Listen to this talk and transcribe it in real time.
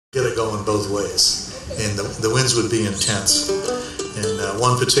get it going both ways, and the winds would be intense. And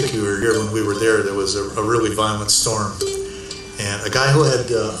one particular year when we were there was a really violent storm, and a guy who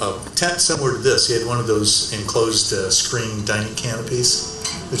had a tent similar to this, he had one of those enclosed screen dining canopies,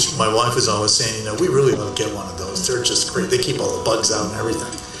 which my wife was always saying, you know, we really ought to get one of those. They're just great. They keep all the bugs out and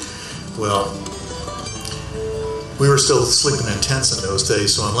everything. Well, we were still sleeping in tents in those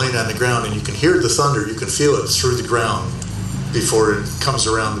days, so I'm laying on the ground, and you can hear the thunder. You can feel it through the ground before it comes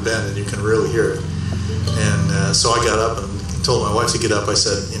around the bend, and you can really hear it. And so I got up and told my wife to get up. I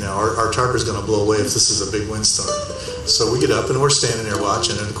said, you know, our tarp is going to blow away if this is a big windstorm. So we get up, and we're standing there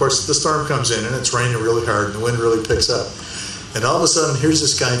watching, and of course the storm comes in, and it's raining really hard, and the wind really picks up. And all of a sudden, here's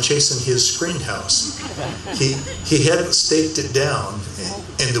this guy chasing his screen house. He hadn't staked it down,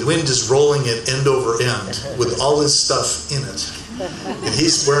 and the wind is rolling it end over end with all his stuff in it. And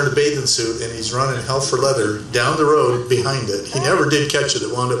he's wearing a bathing suit, and he's running hell for leather down the road behind it. He never did catch it.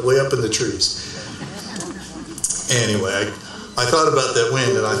 It wound up way up in the trees. Anyway, I thought about that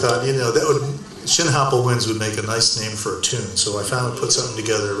wind, and I thought, you know, Shinhopple winds would make a nice name for a tune. So I finally put something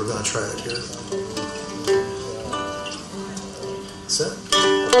together. We're going to try it here. Set.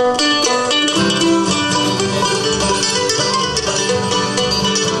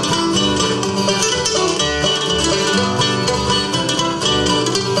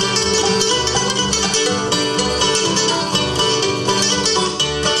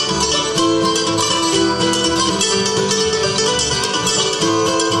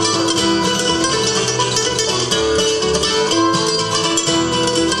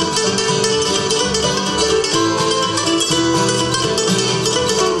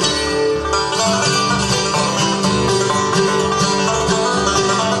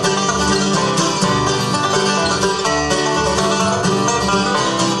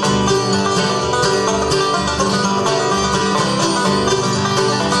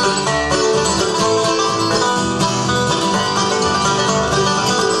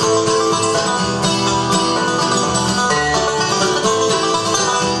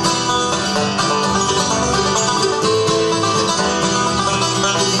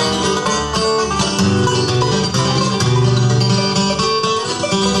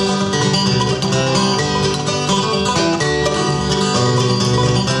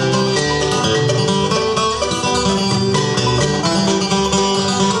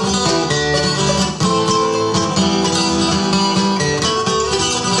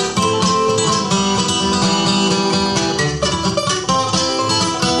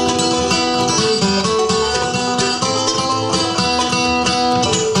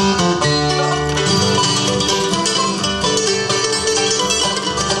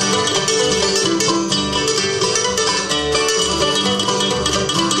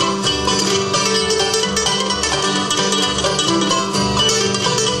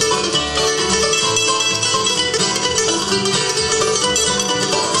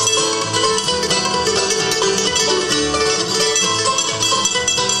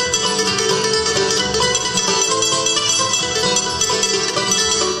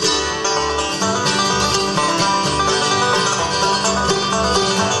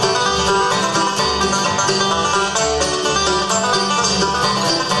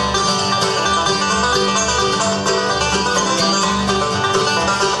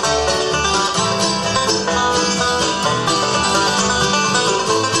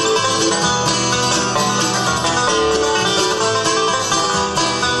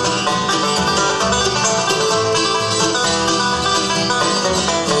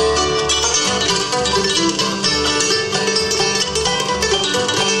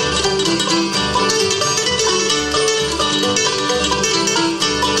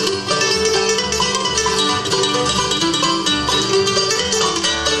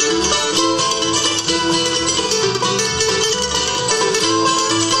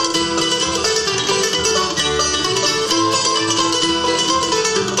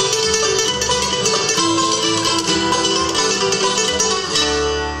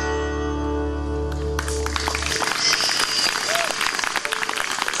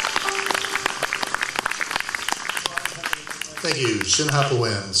 Thank you, Shinhopple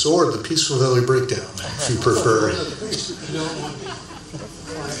winds, or the Peaceful Valley Breakdown, if you prefer.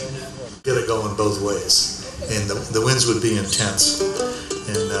 Get it going both ways, and the winds would be intense.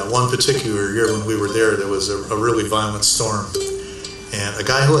 And one particular year when we were there was a really violent storm, and a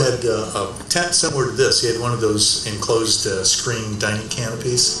guy who had a tent similar to this, he had one of those enclosed screen dining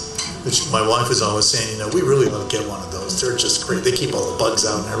canopies, which my wife was always saying, you know, we really ought to get one of those. They're just great. They keep all the bugs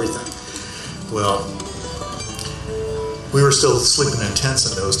out and everything. Well, we were still sleeping in tents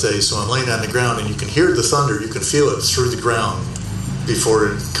in those days, so I'm laying on the ground, and you can hear the thunder. You can feel it through the ground before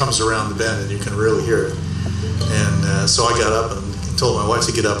it comes around the bend, and you can really hear it. And so I got up and told my wife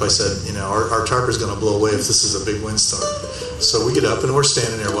to get up. I said, you know, our tarper's going to blow away if this is a big windstorm. So we get up and we're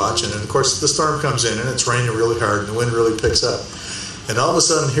standing there watching, and of course the storm comes in and it's raining really hard and the wind really picks up. And all of a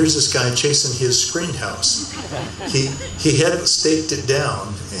sudden, here's this guy chasing his screen house. He hadn't staked it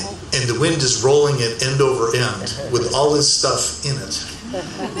down, and the wind is rolling it end over end with all his stuff in it.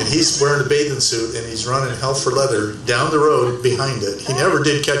 And he's wearing a bathing suit, and he's running hell for leather down the road behind it. He never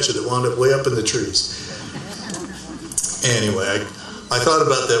did catch it. It wound up way up in the trees. Anyway, I thought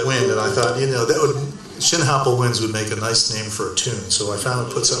about that wind, and I thought, you know, Shinhopple winds would make a nice name for a tune. So I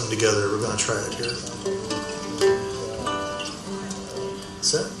finally put something together. We're going to try it here.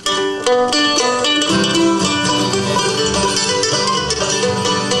 Set.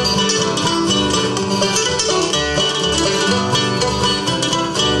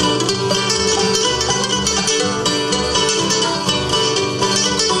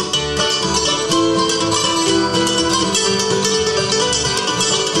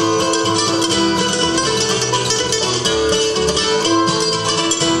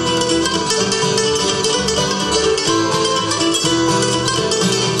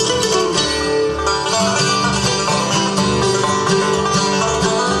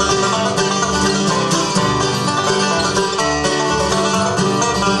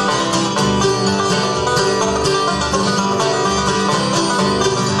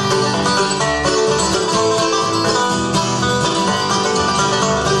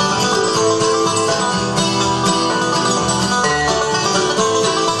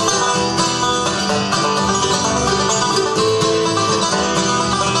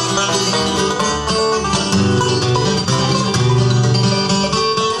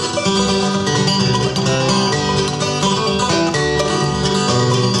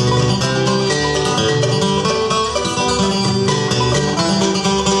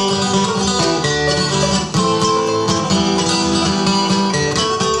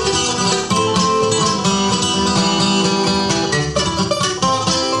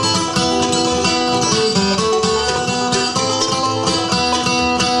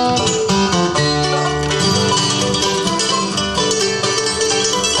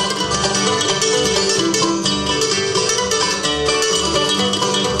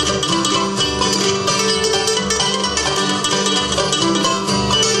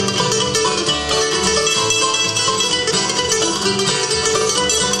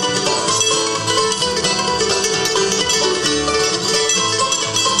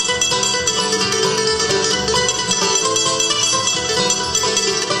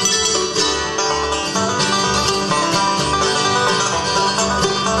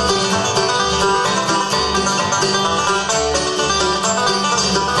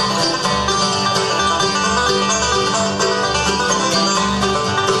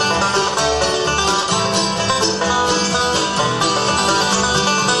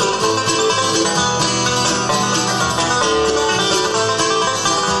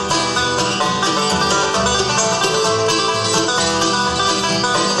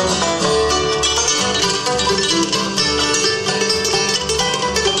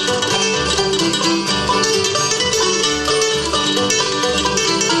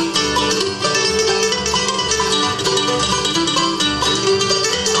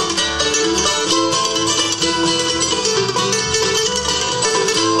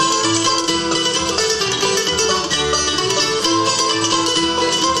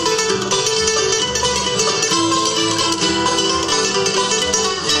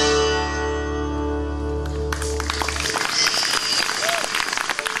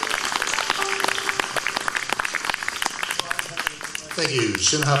 Thank you,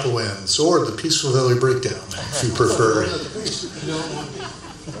 Shinhopple Winds, or the Peaceful Valley Breakdown, if you prefer.